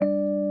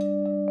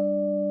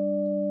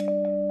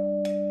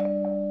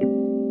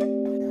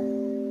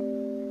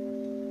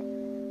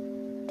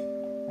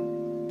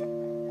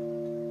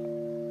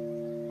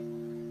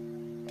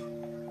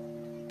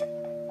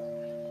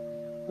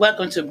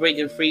Welcome to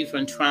Breaking Free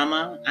from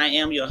Trauma. I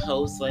am your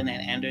host,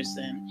 Lynette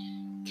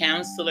Anderson,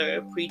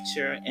 counselor,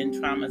 preacher, and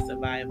trauma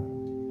survivor.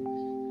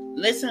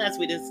 Listen as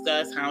we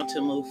discuss how to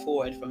move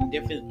forward from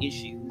different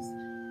issues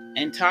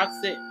and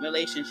toxic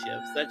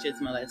relationships such as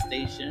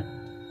molestation,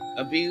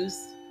 abuse,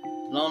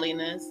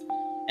 loneliness,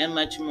 and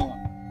much more.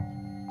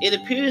 It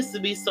appears to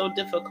be so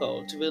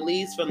difficult to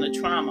release from the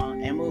trauma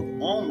and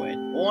move onward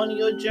on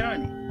your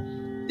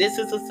journey. This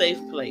is a safe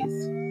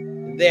place.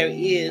 There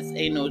is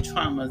a no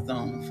trauma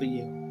zone for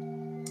you.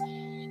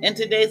 And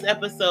today's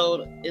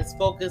episode is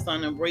focused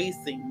on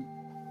embracing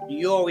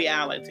your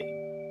reality.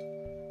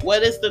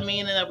 What is the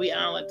meaning of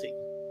reality?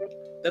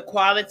 The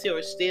quality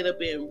or state of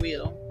being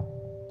real,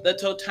 the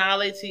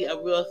totality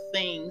of real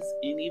things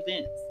and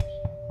events.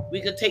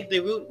 We could take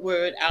the root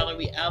word out of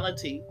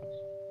reality,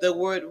 the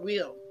word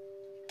real.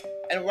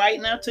 And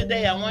right now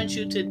today, I want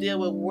you to deal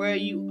with where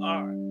you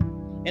are.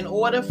 In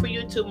order for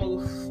you to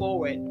move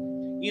forward,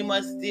 you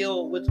must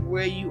deal with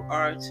where you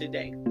are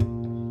today.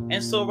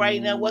 And so right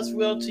now, what's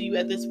real to you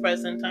at this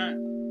present time?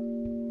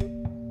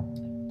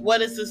 What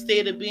is the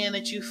state of being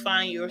that you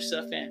find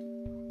yourself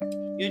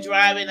in? You're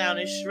driving down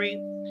the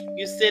street,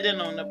 you're sitting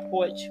on the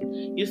porch,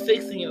 you're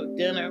fixing your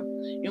dinner,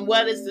 and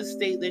what is the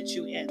state that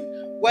you're in?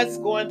 What's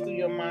going through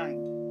your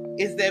mind?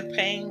 Is there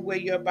pain where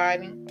you're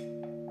abiding?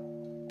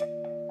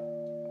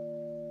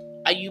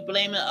 Are you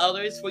blaming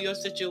others for your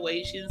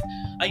situations?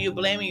 Are you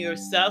blaming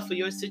yourself for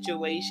your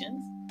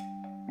situations?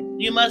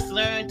 You must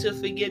learn to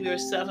forgive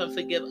yourself and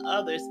forgive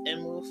others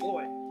and move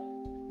forward.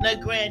 Now,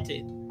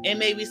 granted, it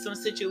may be some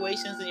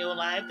situations in your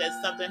life that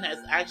something has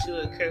actually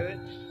occurred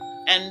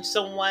and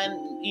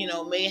someone,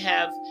 may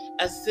have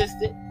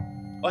assisted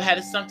or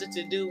had something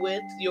to do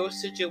with your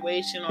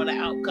situation or the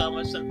outcome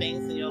of some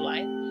things in your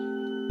life.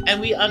 And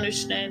we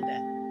understand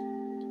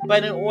that.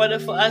 But in order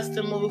for us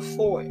to move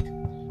forward,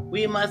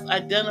 we must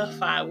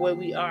identify where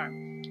we are.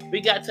 We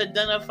got to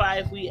identify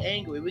if we're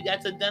angry. We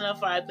got to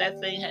identify if that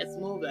thing has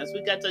moved us.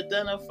 We got to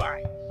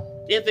identify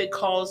if it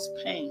caused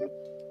pain,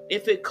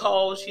 if it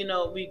caused,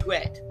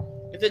 regret,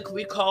 if it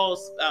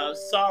caused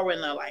sorrow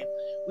in our life.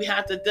 We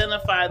have to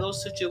identify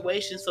those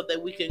situations so that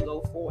we can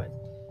go forward.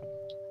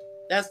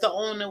 That's the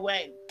only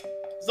way.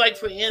 It's like,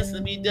 for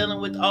instance, we're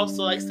dealing with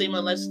also, say,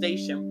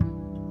 molestation.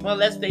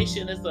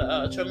 Molestation is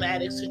a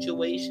traumatic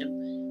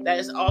situation that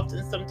is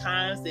often,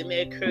 sometimes, it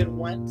may occur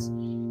once.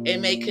 It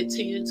may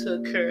continue to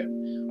occur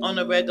on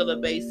a regular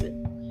basis.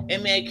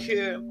 It may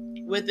occur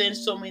within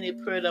so many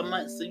period of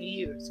months or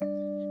years.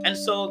 And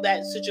so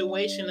that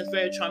situation is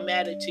very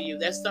traumatic to you.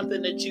 That's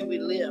something that you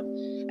relive.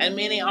 And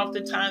many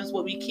oftentimes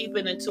what we keep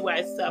it into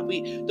ourselves,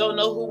 we don't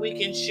know who we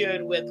can share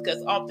it with,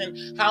 because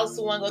often how's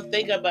someone going to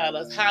think about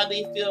us, how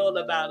they feel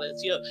about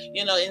us,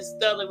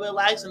 instead of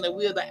realizing that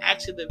we're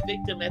actually the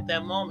victim at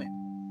that moment.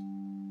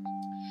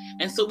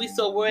 And so we're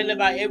so worried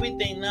about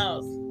everything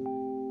else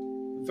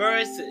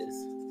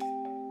versus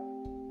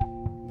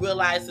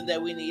realizing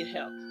that we need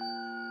help,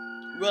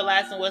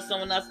 realizing what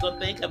someone else will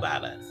think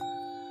about us.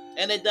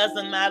 And it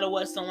doesn't matter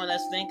what someone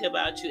else think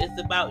about you. It's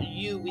about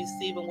you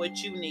receiving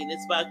what you need.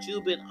 It's about you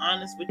being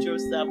honest with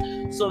yourself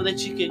so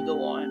that you can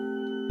go on.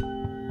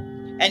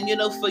 And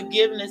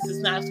forgiveness is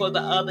not for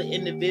the other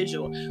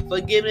individual.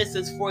 Forgiveness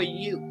is for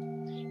you.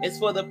 It's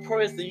for the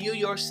person, you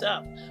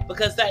yourself,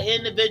 because that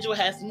individual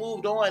has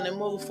moved on and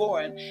moved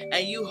forward,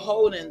 and you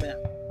holding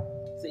them.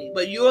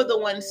 But you're the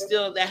one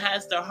still that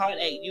has the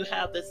heartache. You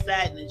have the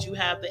sadness. You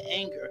have the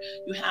anger.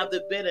 You have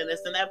the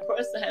bitterness. And that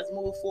person has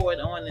moved forward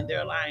on in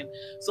their life.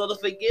 So the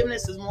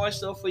forgiveness is more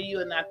so for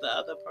you and not the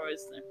other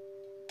person.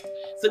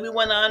 So we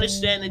want to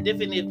understand the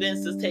different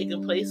events that's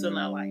taking place in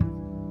our life.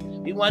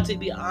 We want to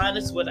be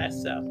honest with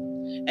ourselves.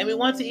 And we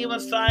want to even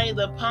find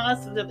the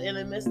positive in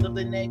the midst of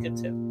the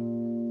negative.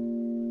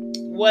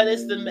 What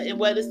is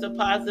the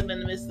positive in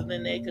the midst of the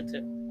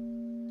negative?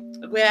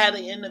 We had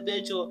an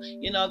individual,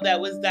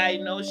 that was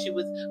diagnosed. She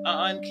was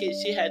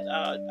she had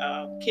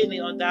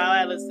kidney on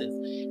dialysis,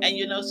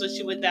 and so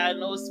she was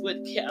diagnosed with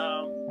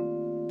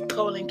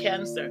colon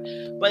cancer.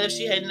 But if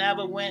she had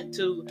never went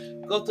to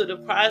go through the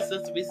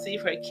process to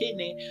receive her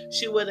kidney,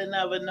 she would have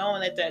never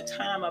known at that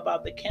time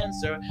about the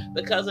cancer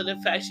because of the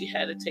fact she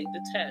had to take the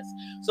test.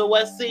 So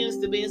what seems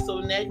to be so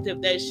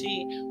negative that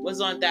she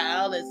was on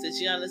dialysis,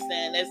 you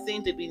understand, that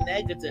seemed to be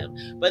negative.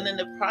 But in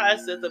the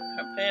process of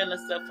preparing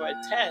herself for a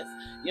test,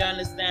 you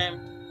understand,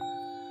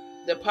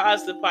 the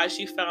positive part,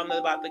 she found out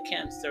about the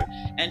cancer,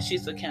 and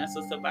she's a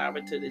cancer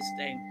survivor to this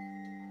day.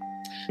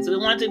 So we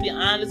want to be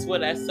honest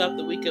with ourselves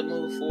that we can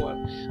move forward.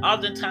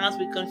 Oftentimes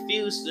we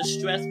confuse the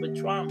stress with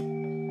trauma.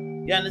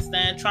 You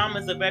understand? Trauma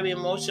is a very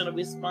emotional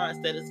response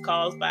that is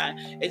caused by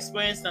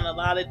experiencing a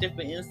lot of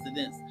different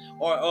incidents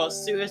or a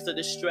series of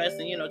distress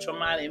and,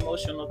 traumatic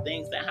emotional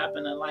things that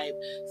happen in life,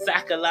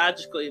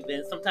 psychological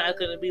events. Sometimes it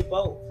could be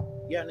both.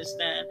 You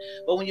understand?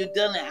 But when you're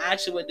dealing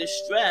actually with the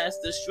stress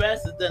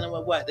is dealing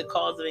with what? The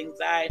cause of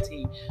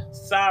anxiety,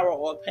 sorrow,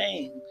 or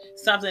pain.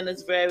 Something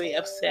that's very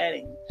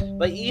upsetting.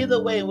 But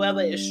either way,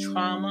 whether it's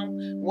trauma,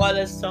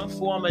 whether it's some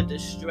form of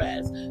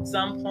distress,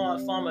 some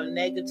form of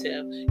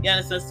negative, you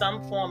understand,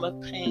 some form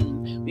of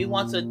pain, we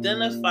want to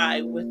identify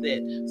with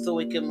it so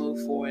we can move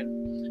forward.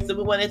 So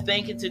we want to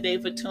thank you today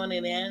for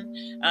tuning in,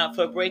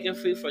 for breaking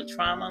free from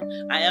trauma.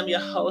 I am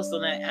your host,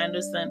 Lynette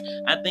Anderson.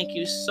 I thank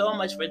you so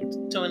much for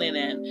tuning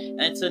in.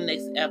 And until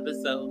next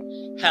episode,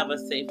 have a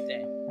safe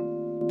day.